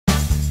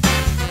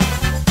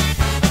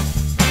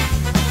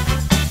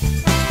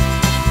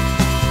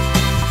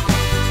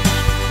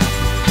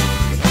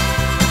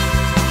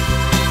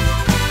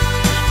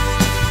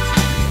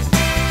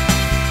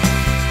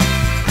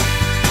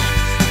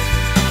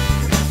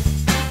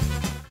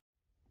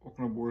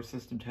for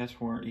system test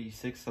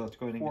 486, so let's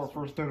go ahead and for our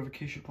first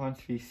notification appliance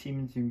to be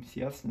Siemens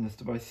UMCS, and this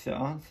device is set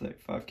on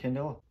select 5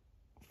 candela.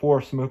 For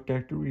our smoke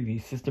detector, we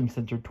have System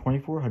Sensor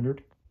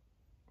 2400.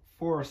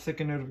 For our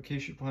second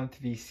notification appliance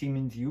to be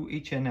Siemens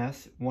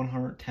UHNS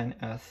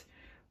 110S.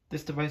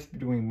 This device will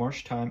be doing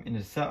march time and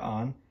is set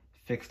on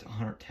fixed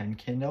 110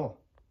 candela.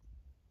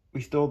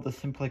 We still have the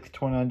Simplex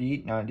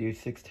 1298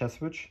 986 test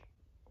switch.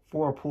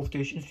 For our pull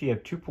stations, we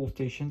have 2 pull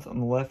stations. On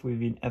the left, we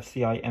have an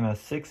FCI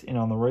MS6, and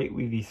on the right,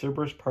 we have the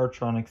Cerberus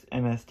Powertronics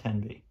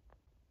MS10B.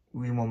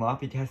 We will not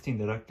be testing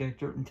the duct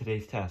detector in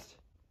today's test.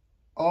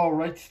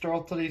 Alright, to start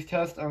off today's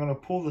test, I'm going to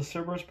pull the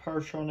Cerberus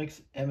Powertronics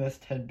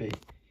MS10B.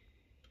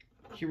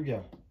 Here we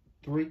go.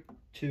 3,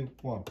 2,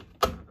 1.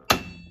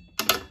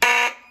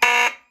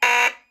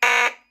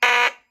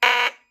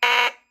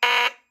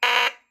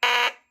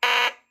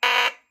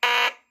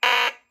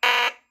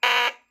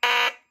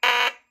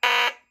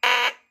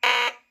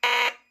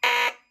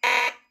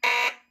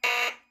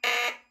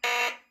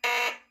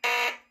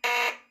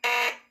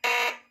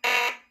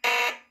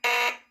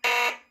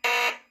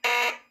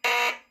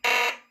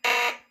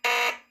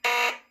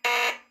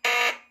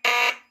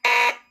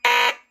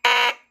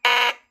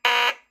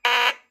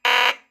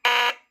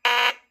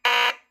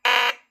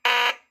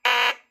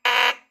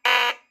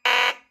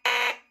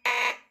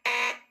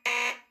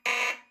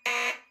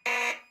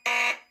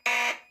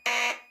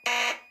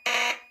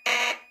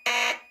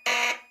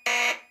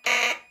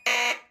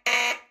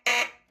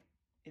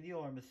 The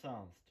alarm is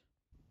silenced.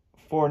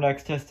 For our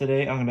next test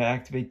today, I'm going to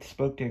activate the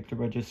smoke detector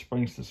by just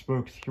spraying some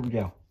smokes. Here we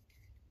go.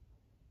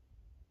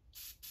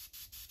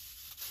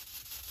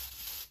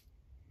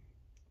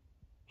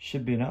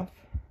 Should be enough.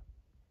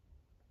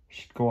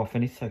 Should go off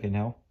any second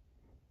now.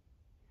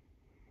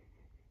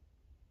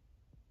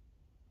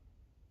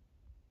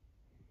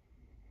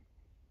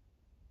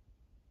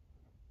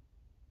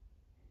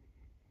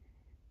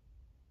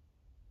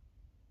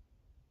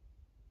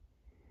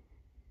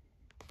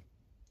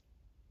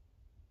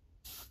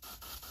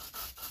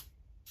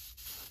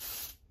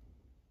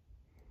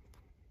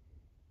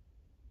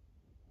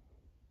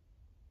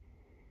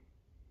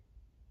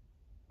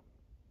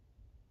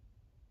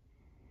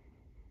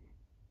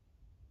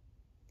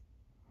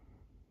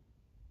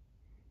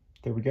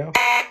 There we go.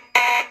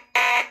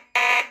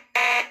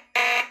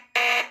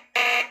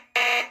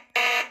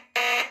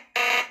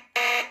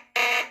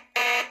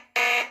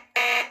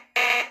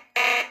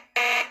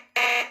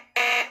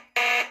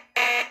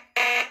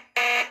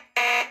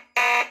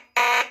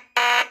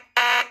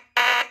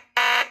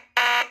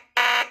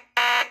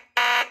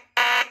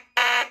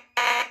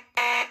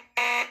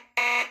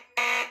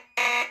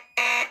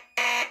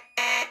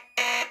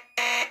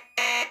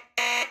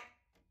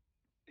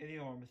 The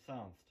alarm is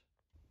silenced.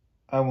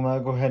 I will now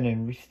go ahead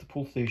and reach the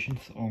pull station,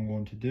 so I'm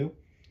going to do.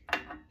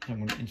 I'm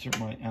going to insert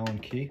my Allen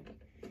key.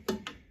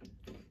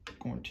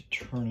 Going to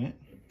turn it.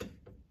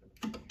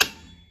 As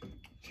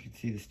you can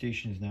see, the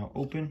station is now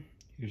open.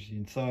 Here's the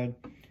inside.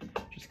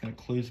 Just going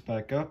to close it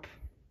back up.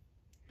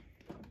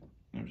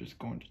 I'm just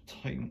going to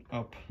tighten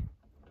up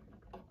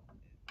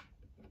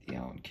the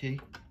Allen key.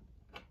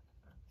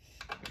 See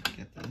if I can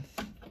get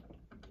this.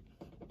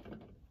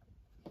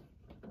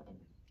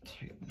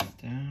 Tighten this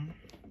down.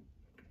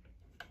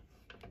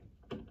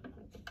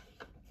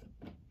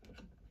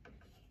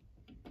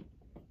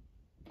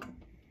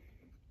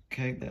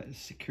 Okay, that is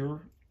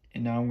secure.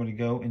 And now I'm going to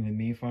go in the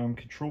mainframe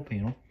control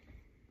panel.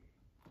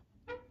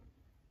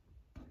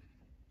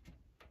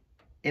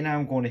 And now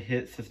I'm going to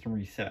hit system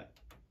reset.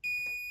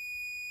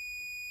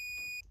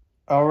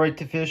 Alright,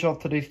 to finish off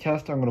today's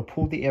test, I'm going to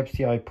pull the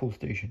FCI pull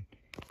station.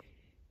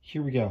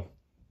 Here we go.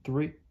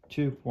 3,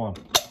 2, 1.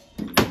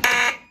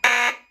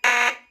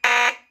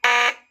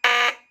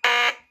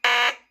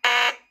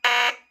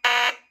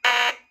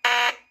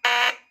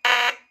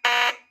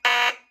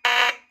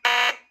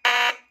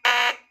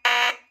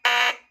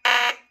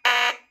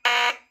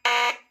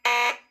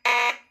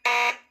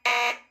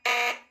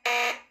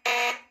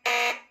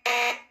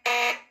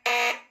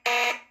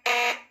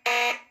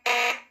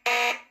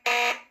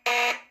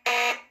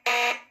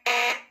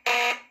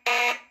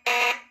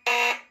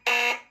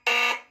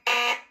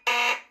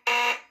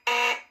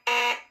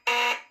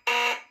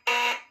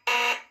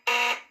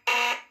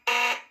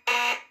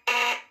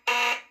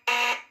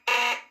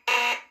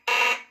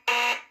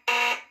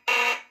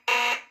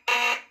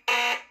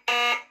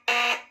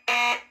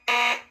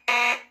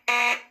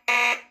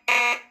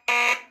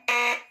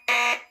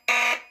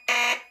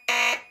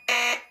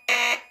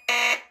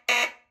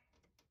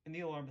 And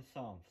the alarm is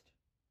silenced.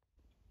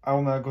 I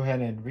will now go ahead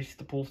and reach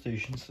the pull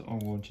station. So what I'm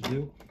going to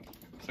do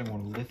is I'm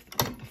going to lift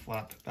the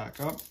flap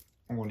back up.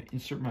 I'm going to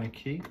insert my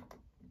key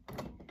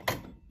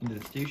into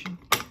the station.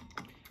 I'm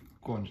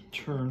going to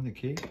turn the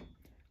key.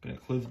 I'm going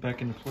to close it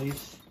back into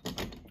place.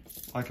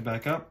 Lock it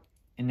back up.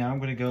 And now I'm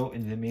going to go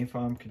into the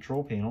mainframe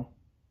control panel.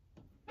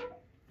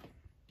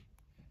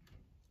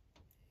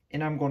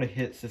 And I'm going to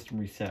hit system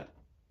reset.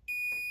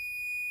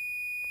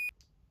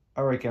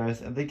 Alright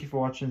guys, and thank you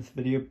for watching this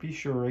video. Be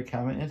sure to rate,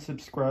 comment, and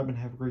subscribe, and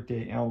have a great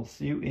day. And I will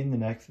see you in the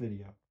next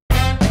video.